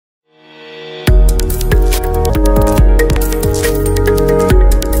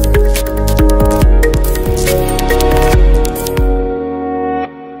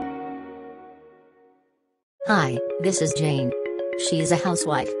This is Jane. She's a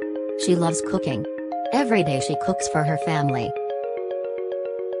housewife. She loves cooking. Every day she cooks for her family.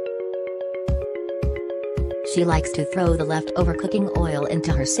 She likes to throw the leftover cooking oil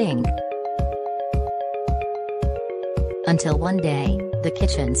into her sink. Until one day, the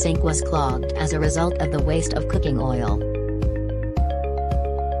kitchen sink was clogged as a result of the waste of cooking oil.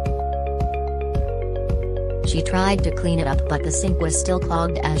 She tried to clean it up, but the sink was still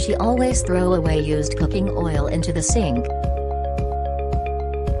clogged as she always throw away used cooking oil into the sink.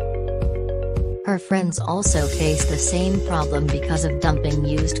 Her friends also face the same problem because of dumping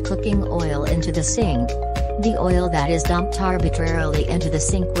used cooking oil into the sink. The oil that is dumped arbitrarily into the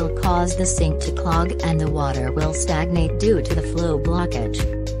sink will cause the sink to clog and the water will stagnate due to the flow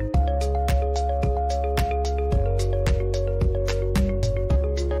blockage.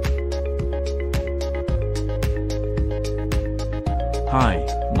 Hi,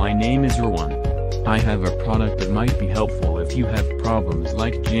 my name is Erwan. I have a product that might be helpful if you have problems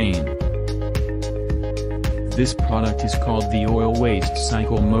like Jane. This product is called the Oil Waste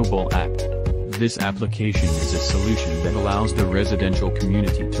Cycle mobile app. This application is a solution that allows the residential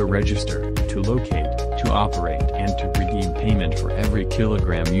community to register, to locate, to operate and to redeem payment for every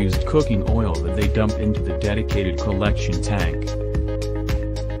kilogram used cooking oil that they dump into the dedicated collection tank.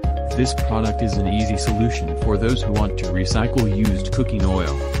 This product is an easy solution for those who want to recycle used cooking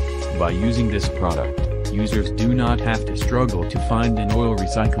oil. By using this product, users do not have to struggle to find an oil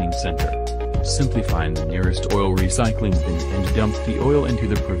recycling center. Simply find the nearest oil recycling bin and dump the oil into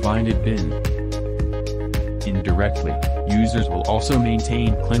the provided bin. Indirectly, users will also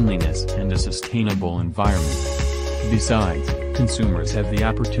maintain cleanliness and a sustainable environment. Besides, consumers have the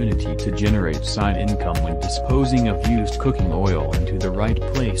opportunity to generate side income when disposing of used cooking oil into the right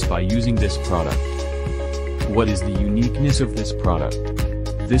place by using this product. What is the uniqueness of this product?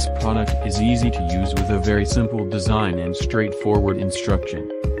 This product is easy to use with a very simple design and straightforward instruction.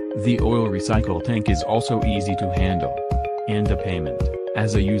 The oil recycle tank is also easy to handle. And the payment,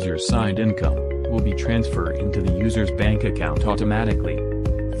 as a user's side income, will be transferred into the user's bank account automatically.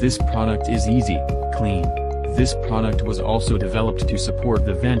 This product is easy, clean. This product was also developed to support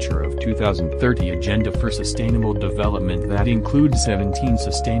the Venture of 2030 Agenda for Sustainable Development that includes 17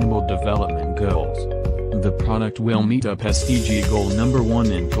 Sustainable Development Goals. The product will meet up SDG Goal number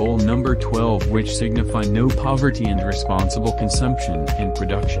 1 and Goal number 12, which signify no poverty and responsible consumption and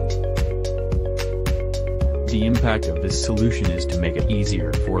production. The impact of this solution is to make it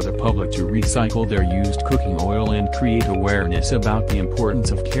easier for the public to recycle their used cooking oil and create awareness about the importance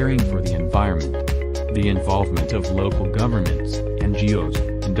of caring for the environment. The involvement of local governments,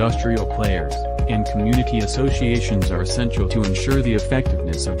 NGOs, industrial players, and community associations are essential to ensure the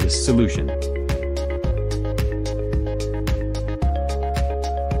effectiveness of this solution.